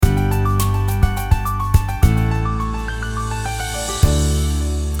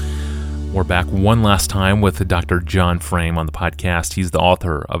We're back one last time with Dr. John Frame on the podcast. He's the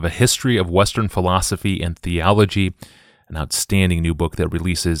author of A History of Western Philosophy and Theology, an outstanding new book that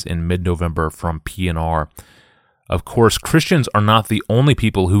releases in mid-November from P&R. Of course, Christians are not the only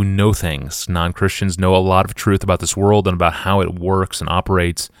people who know things. Non-Christians know a lot of truth about this world and about how it works and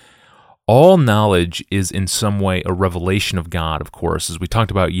operates. All knowledge is in some way a revelation of God, of course, as we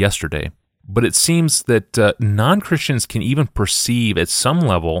talked about yesterday. But it seems that non-Christians can even perceive at some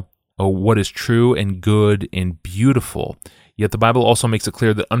level what is true and good and beautiful. Yet the Bible also makes it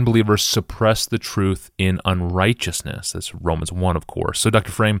clear that unbelievers suppress the truth in unrighteousness. That's Romans 1, of course. So,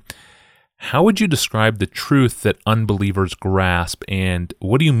 Dr. Frame, how would you describe the truth that unbelievers grasp, and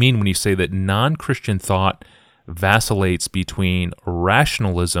what do you mean when you say that non-Christian thought vacillates between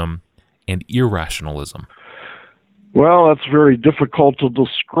rationalism and irrationalism? Well, that's very difficult to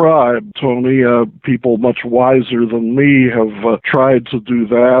describe, Tony. People much wiser than me have tried to do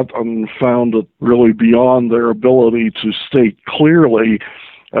that and found it really beyond their ability to state clearly.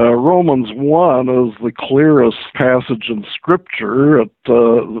 Romans 1 is the clearest passage in Scripture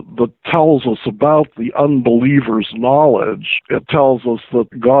that tells us about the unbeliever's knowledge. It tells us that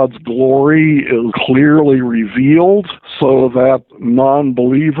God's glory is clearly revealed so that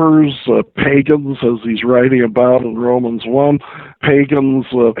non-believers, pagans, as he's writing about in Romans 1, pagans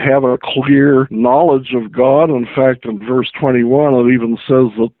have a clear knowledge of God. In fact, in verse 21, it even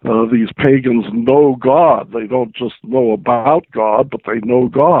says that these pagans know God. They don't just know about God, but they know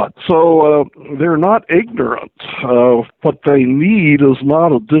God. So they're not ignorant. What they need is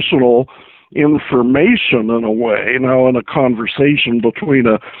not additional information in a way. Now, in a conversation between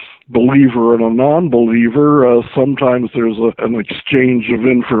a believer and a non-believer, sometimes there's an exchange of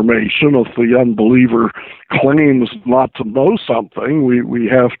information. If the unbeliever claims not to know something, we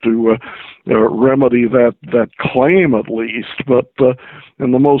have to remedy that claim at least. But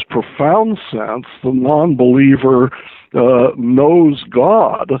in the most profound sense, the non-believer knows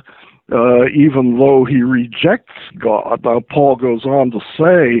God, even though he rejects God. Now, Paul goes on to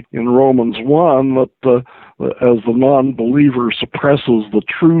say in Romans 1 that as the non-believer suppresses the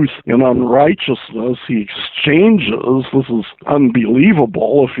truth in unrighteousness, he exchanges, this is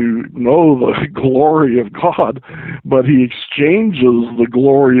unbelievable if you know the glory of God, but he exchanges the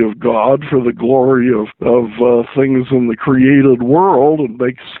glory of God for the glory of things in the created world and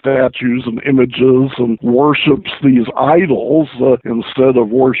makes statues and images and worships these idols instead of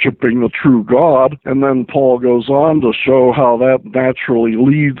worshiping the true God. And then Paul goes on to show how that naturally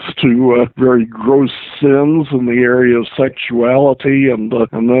leads to very gross sins in the area of sexuality, and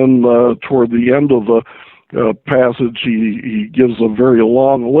then toward the end of the passage, he gives a very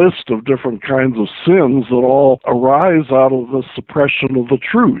long list of different kinds of sins that all arise out of the suppression of the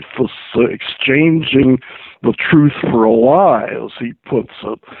truth, this exchanging the truth for a lie, as he puts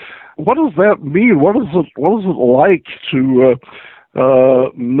it. What does that mean? What is it like to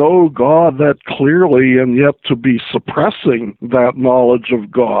know God that clearly and yet to be suppressing that knowledge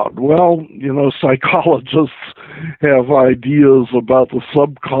of God? Well, psychologists have ideas about the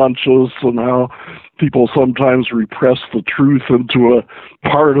subconscious and how people sometimes repress the truth into a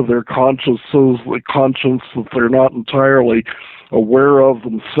part of their conscience that they're not entirely aware of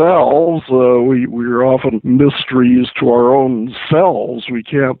themselves. We're often mysteries to our own selves. We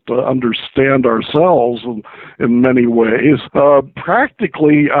can't understand ourselves in many ways.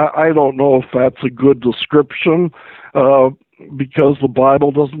 Practically, I don't know if that's a good description, because the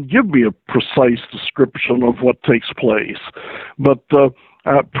Bible doesn't give me a precise description of what takes place. But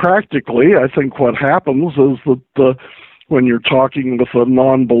practically, I think what happens is that when you're talking with a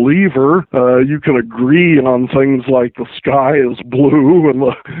non-believer, you can agree on things like the sky is blue and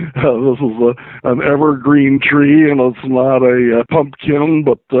this is an evergreen tree and it's not a pumpkin,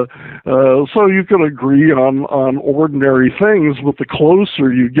 but so you can agree on ordinary things, but the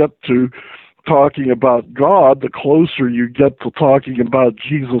closer you get to talking about God, the closer you get to talking about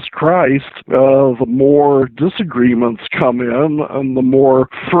Jesus Christ, the more disagreements come in and the more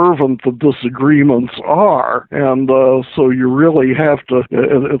fervent the disagreements are. And so you really have to,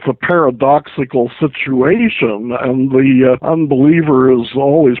 it's a paradoxical situation, and the unbeliever is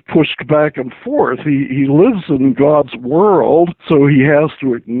always pushed back and forth. He lives in God's world, so he has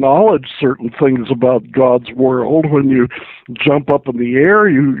to acknowledge certain things about God's world. When you jump up in the air,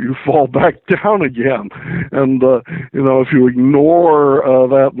 you fall back down again. And, if you ignore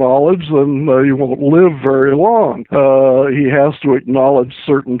that knowledge, then you won't live very long. He has to acknowledge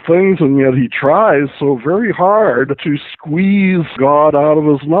certain things, and yet he tries so very hard to squeeze God out of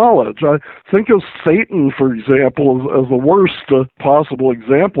his knowledge. I think of Satan, for example, as the worst possible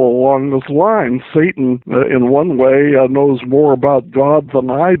example along this line. Satan, in one way, knows more about God than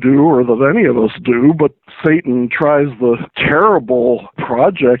I do or that any of us do, but Satan tries the terrible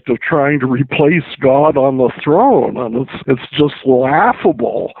project of trying to replace God on the throne, and it's just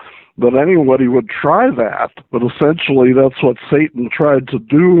laughable that anybody would try that. But essentially that's what Satan tried to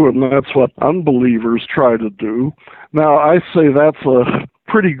do, and that's what unbelievers try to do. Now, I say that's a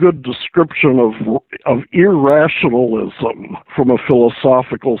pretty good description of irrationalism from a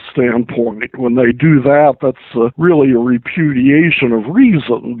philosophical standpoint. When they do that, that's really a repudiation of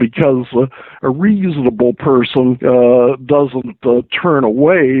reason, because a reasonable person doesn't turn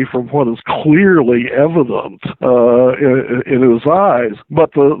away from what is clearly evident in his eyes.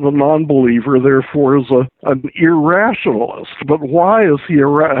 But the non-believer, therefore, is an irrationalist. But why is he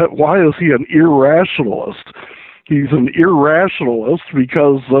an irrationalist? He's an irrationalist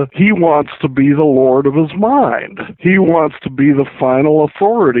because he wants to be the lord of his mind. He wants to be the final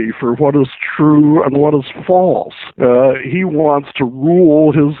authority for what is true and what is false. He wants to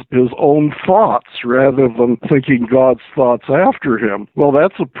rule his own thoughts rather than thinking God's thoughts after him. Well,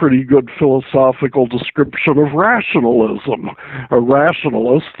 that's a pretty good philosophical description of rationalism. A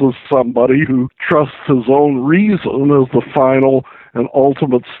rationalist is somebody who trusts his own reason as the final and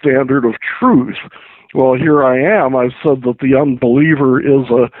ultimate standard of truth. Well, here I am. I've said that the unbeliever is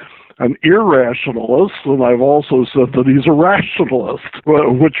an irrationalist, and I've also said that he's a rationalist.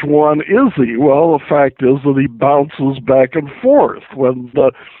 Well, which one is he? Well, the fact is that he bounces back and forth. When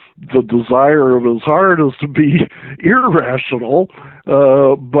the desire of his heart is to be irrational,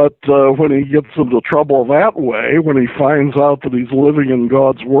 but when he gets into trouble that way, when he finds out that he's living in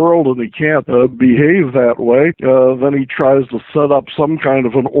God's world and he can't behave that way, then he tries to set up some kind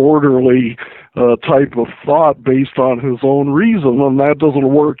of an orderly type of thought based on his own reason, and that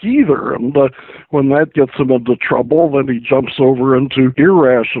doesn't work either. And when that gets him into trouble, then he jumps over into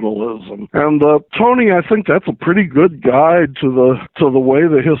irrationalism. And Tony, I think that's a pretty good guide to the way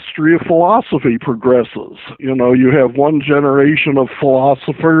the history of philosophy progresses. You have one generation of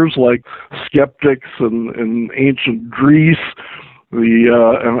philosophers like skeptics in ancient Greece,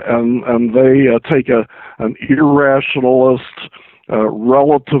 and they take an irrationalist,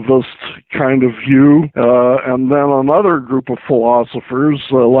 relativist kind of view, and then another group of philosophers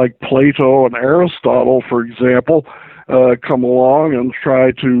like Plato and Aristotle, for example, come along and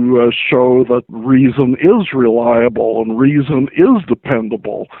try to show that reason is reliable and reason is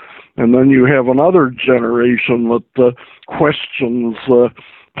dependable. And then you have another generation that questions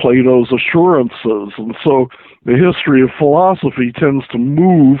Plato's assurances. And so the history of philosophy tends to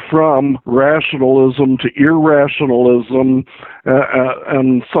move from rationalism to irrationalism,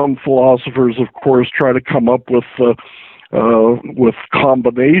 and some philosophers, of course, try to come up with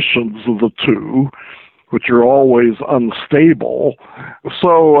combinations of the two, which are always unstable.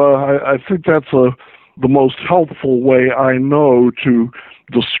 So I think that's the most helpful way I know to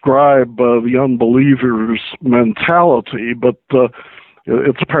describe the unbeliever's mentality, but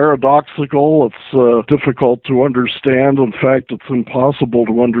it's paradoxical, it's difficult to understand. In fact, it's impossible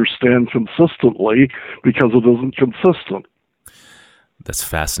to understand consistently because it isn't consistent. That's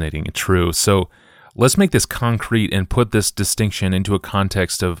fascinating and true. So let's make this concrete and put this distinction into a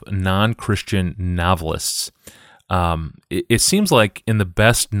context of non-Christian novelists. It seems like in the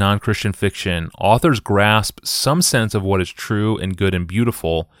best non-Christian fiction, authors grasp some sense of what is true and good and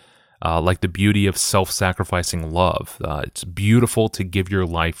beautiful, like the beauty of self-sacrificing love. It's beautiful to give your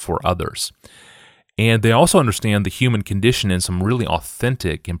life for others. And they also understand the human condition in some really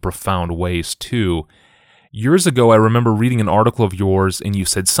authentic and profound ways, too. Years ago, I remember reading an article of yours, and you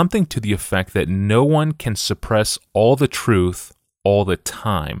said something to the effect that no one can suppress all the truth all the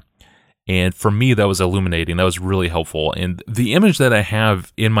time. And for me, that was illuminating. That was really helpful. And the image that I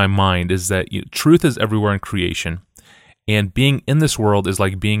have in my mind is that truth is everywhere in creation. And being in this world is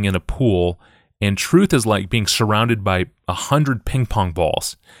like being in a pool. And truth is like being surrounded by 100 ping pong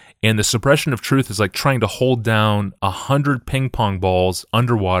balls. And the suppression of truth is like trying to hold down 100 ping pong balls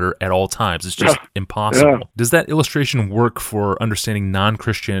underwater at all times. It's just impossible. Yeah. Does that illustration work for understanding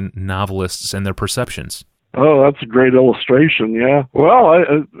non-Christian novelists and their perceptions? Oh, that's a great illustration, yeah. Well,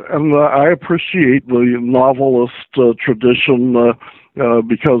 I appreciate the novelist tradition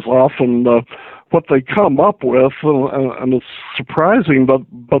because often what they come up with, and it's surprising, but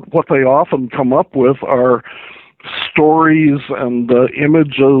what they often come up with are stories and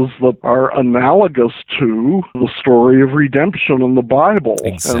images that are analogous to the story of redemption in the Bible.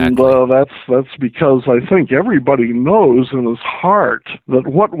 Exactly. And that's because I think everybody knows in his heart that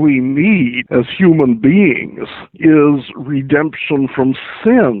what we need as human beings is redemption from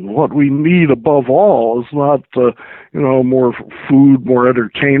sin. What we need above all is not more food, more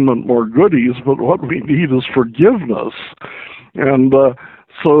entertainment, more goodies, but what we need is forgiveness. And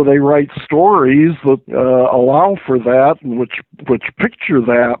so they write stories that allow for that, and which picture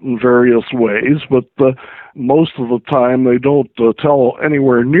that in various ways, but most of the time they don't tell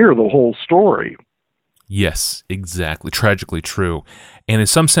anywhere near the whole story. Yes, exactly. Tragically true. And in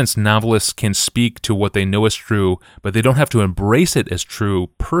some sense, novelists can speak to what they know is true, but they don't have to embrace it as true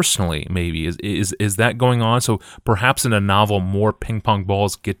personally, maybe. Is that going on? So perhaps in a novel, more ping-pong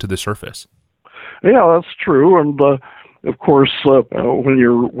balls get to the surface. Yeah, that's true. And of course, when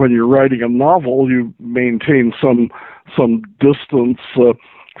you're writing a novel, you maintain some distance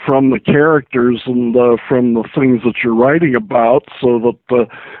from the characters and from the things that you're writing about, so that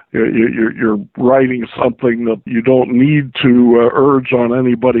you're writing something that you don't need to urge on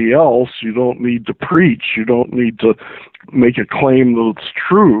anybody else. You don't need to preach. You don't need to make a claim that it's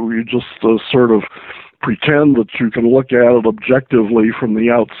true. You just sort of pretend that you can look at it objectively from the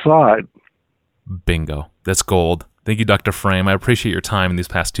outside. Bingo. That's gold. Thank you, Dr. Frame. I appreciate your time in these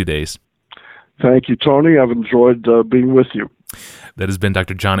past 2 days. Thank you, Tony. I've enjoyed being with you. That has been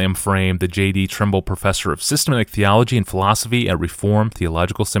Dr. John M. Frame, the J.D. Trimble Professor of Systematic Theology and Philosophy at Reformed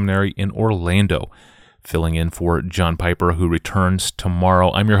Theological Seminary in Orlando, filling in for John Piper, who returns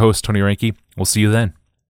tomorrow. I'm your host, Tony Reinke. We'll see you then.